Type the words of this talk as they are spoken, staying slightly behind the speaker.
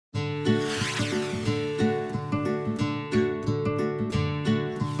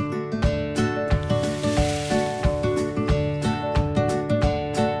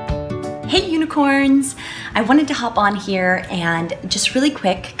unicorns. I wanted to hop on here and just really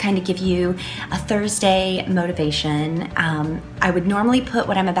quick kind of give you a Thursday motivation. I would normally put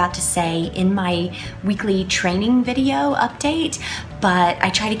what I'm about to say in my weekly training video update, but I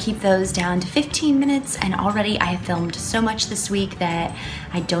try to keep those down to 15 minutes, and already I have filmed so much this week that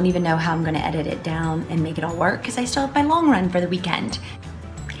I don't even know how I'm going to edit it down and make it all work because I still have my long run for the weekend.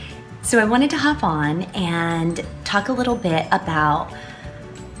 So I wanted to hop on and talk a little bit about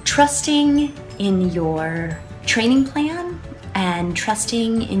trusting in your training plan and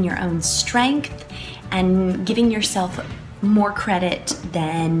trusting in your own strength and giving yourself more credit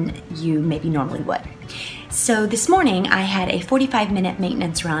than you maybe normally would. So this morning I had a 45-minute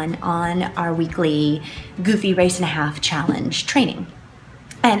maintenance run on our weekly Goofy Race and a Half Challenge training.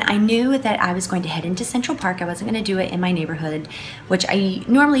 And I knew that I was going to head into Central Park. I wasn't going to do it in my neighborhood, which I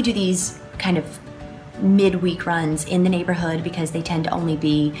normally do these kind of midweek runs in the neighborhood because they tend to only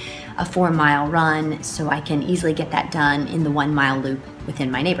be a 4-mile run, so I can easily get that done in the 1-mile loop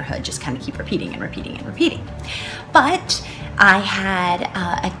within my neighborhood, just kind of keep repeating and repeating and repeating. But I had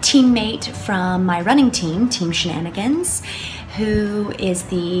a teammate from my running team, Team Shenanigans, who is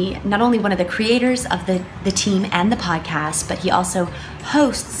not only one of the creators of the team and the podcast, but he also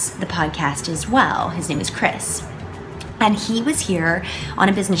hosts the podcast as well. His name is Chris. And he was here on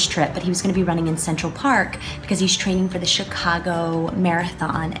a business trip, but he was going to be running in Central Park because he's training for the Chicago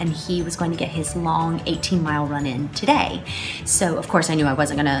Marathon, and he was going to get his long 18-mile run in today. So of course I knew I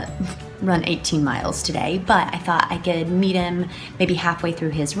wasn't going to run 18 miles today, but I thought I could meet him maybe halfway through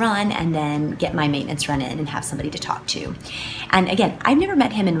his run and then get my maintenance run in and have somebody to talk to. And again, I've never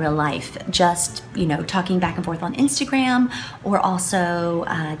met him in real life, just, you know, talking back and forth on Instagram, or also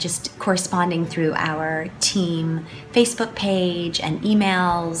just corresponding through our team Facebook page and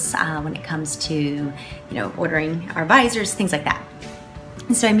emails when it comes to, you know, ordering our visors, things like that.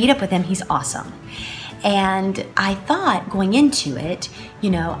 And so I meet up with him. He's awesome. And I thought going into it, you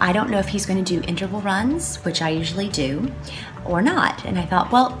know, I don't know if he's going to do interval runs, which I usually do, or not. And I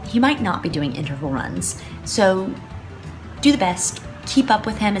thought, well, he might not be doing interval runs. So do the best, keep up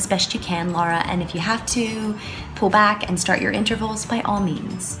with him as best you can, Laura. And if you have to pull back and start your intervals, by all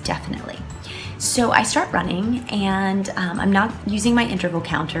means, definitely. So I start running, and I'm not using my interval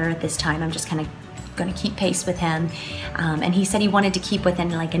counter this time. I'm just kind of going to keep pace with him, and he said he wanted to keep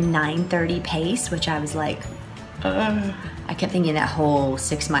within like a 9:30 pace, which I was like, I kept thinking that whole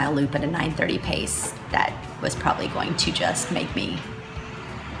 6-mile loop at a 9:30 pace, that was probably going to just make me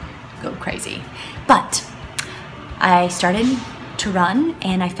go crazy. But I started to run,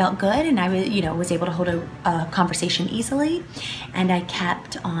 and I felt good, and I was able to hold a conversation easily, and I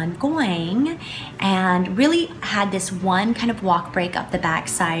kept on going, and really had this one kind of walk break up the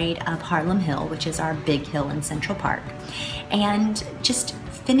backside of Harlem Hill, which is our big hill in Central Park, and just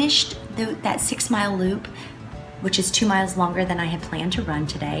finished that 6-mile loop, which is 2 miles longer than I had planned to run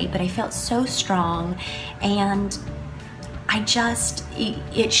today. But I felt so strong, and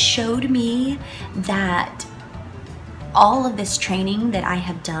it showed me that all of this training that I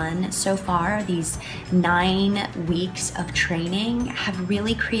have done so far, these 9 weeks of training, have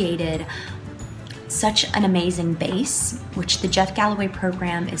really created such an amazing base, which the Jeff Galloway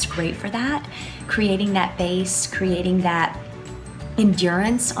program is great for that. Creating that base, creating that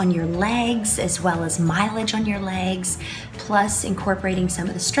endurance on your legs as well as mileage on your legs, plus incorporating some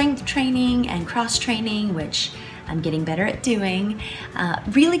of the strength training and cross training, which I'm getting better at doing,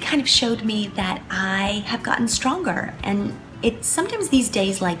 really kind of showed me that I have gotten stronger. And it's sometimes these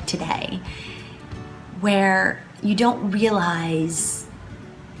days like today where you don't realize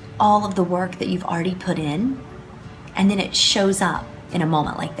all of the work that you've already put in, and then it shows up in a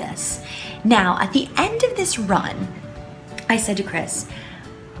moment like this. Now, at the end of this run, I said to Chris,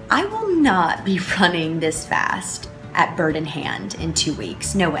 I will not be running this fast at bird in hand in 2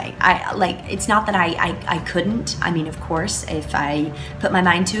 weeks. No way. It's not that I couldn't. I mean, of course, if I put my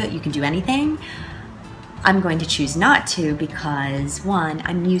mind to it, you can do anything. I'm going to choose not to because, one,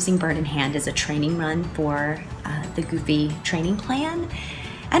 I'm using bird in hand as a training run for the Goofy training plan,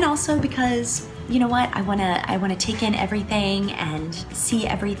 and also because, you know what, I wanna take in everything and see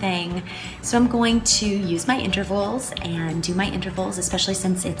everything. So I'm going to use my intervals and do my intervals, especially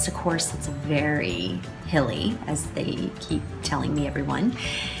since it's a course that's very hilly, as they keep telling me, everyone.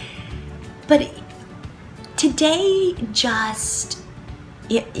 But today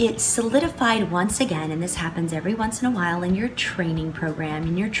it solidified once again, and this happens every once in a while in your training program,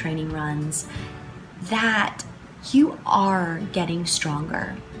 in your training runs, that you are getting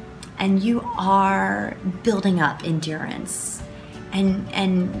stronger and you are building up endurance,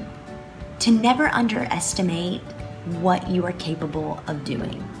 and to never underestimate what you are capable of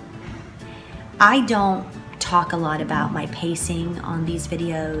doing. I don't talk a lot about my pacing on these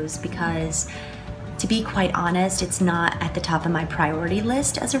videos because, to be quite honest, it's not at the top of my priority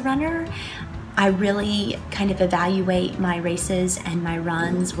list as a runner. I really kind of evaluate my races and my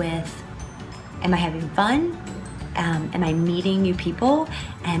runs with, am I having fun? Am I meeting new people?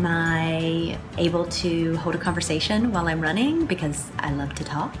 Am I able to hold a conversation while I'm running? Because I love to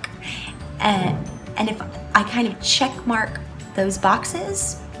talk. And if I kind of check mark those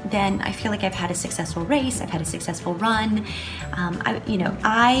boxes, then I feel like I've had a successful race, I've had a successful run.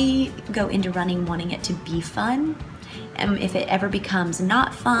 I go into running wanting it to be fun. And if it ever becomes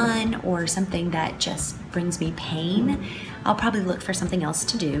not fun or something that just brings me pain, I'll probably look for something else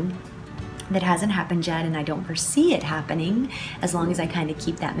to do. That hasn't happened yet, and I don't foresee it happening as long as I kind of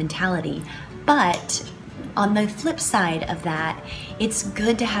keep that mentality. But on the flip side of that, it's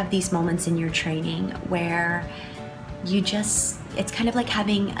good to have these moments in your training where you just, it's kind of like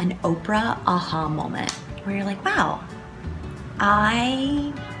having an Oprah aha moment where you're like, wow,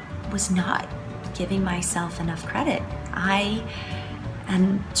 I was not giving myself enough credit. I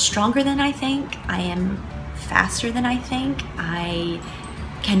am stronger than I think. I am faster than I think. I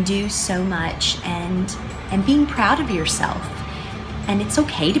can do so much, and being proud of yourself. And it's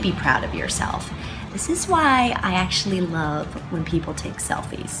okay to be proud of yourself. This is why I actually love when people take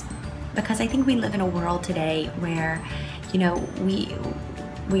selfies, because I think we live in a world today where,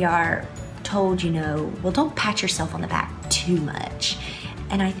 we are told, well, don't pat yourself on the back too much.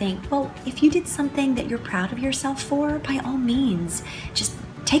 And I think, well, if you did something that you're proud of yourself for, by all means, just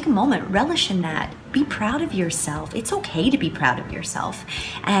take a moment, relish in that. Be proud of yourself. It's okay to be proud of yourself.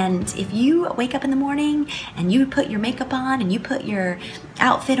 And if you wake up in the morning and you put your makeup on and you put your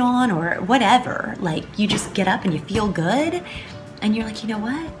outfit on or whatever, like you just get up and you feel good and you're like, you know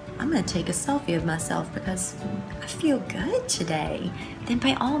what? I'm gonna take a selfie of myself because I feel good today. Then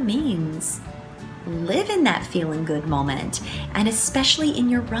by all means, live in that feeling good moment. And especially in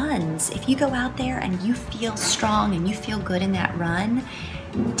your runs, if you go out there and you feel strong and you feel good in that run,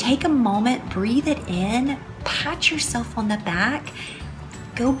 take a moment, breathe it in, pat yourself on the back,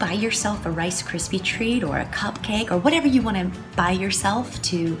 go buy yourself a Rice Krispie treat or a cupcake or whatever you want to buy yourself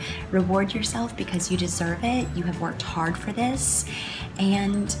to reward yourself because you deserve it. You have worked hard for this.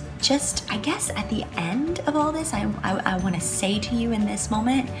 And just, I guess at the end of all this, I want to say to you in this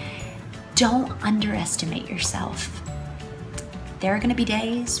moment, don't underestimate yourself. There are going to be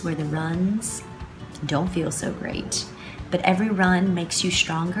days where the runs don't feel so great. But every run makes you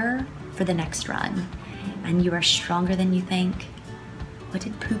stronger for the next run. And you are stronger than you think. What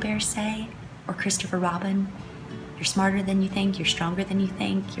did Pooh Bear say? Or Christopher Robin? You're smarter than you think, you're stronger than you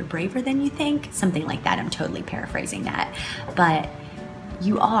think, you're braver than you think. Something like that, I'm totally paraphrasing that. But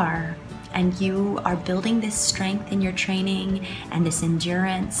you are, and you are building this strength in your training and this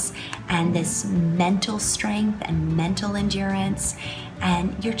endurance and this mental strength and mental endurance.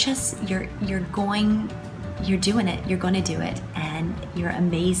 And you're doing it, you're going to do it, and you're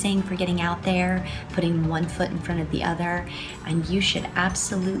amazing for getting out there, putting one foot in front of the other, and you should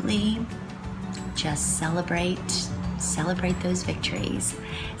absolutely just celebrate those victories.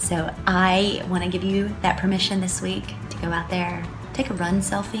 So I want to give you that permission this week to go out there, take a run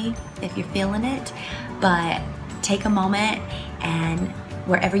selfie if you're feeling it, but take a moment and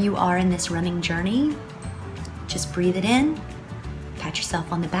wherever you are in this running journey, just breathe it in, pat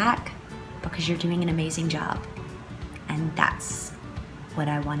yourself on the back, because you're doing an amazing job. And that's what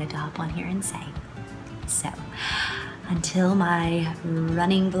I wanted to hop on here and say. So, until my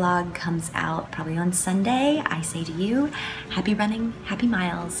running vlog comes out, probably on Sunday, I say to you, happy running, happy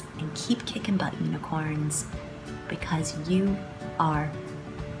miles, and keep kicking butt, unicorns, because you are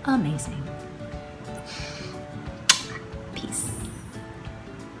amazing.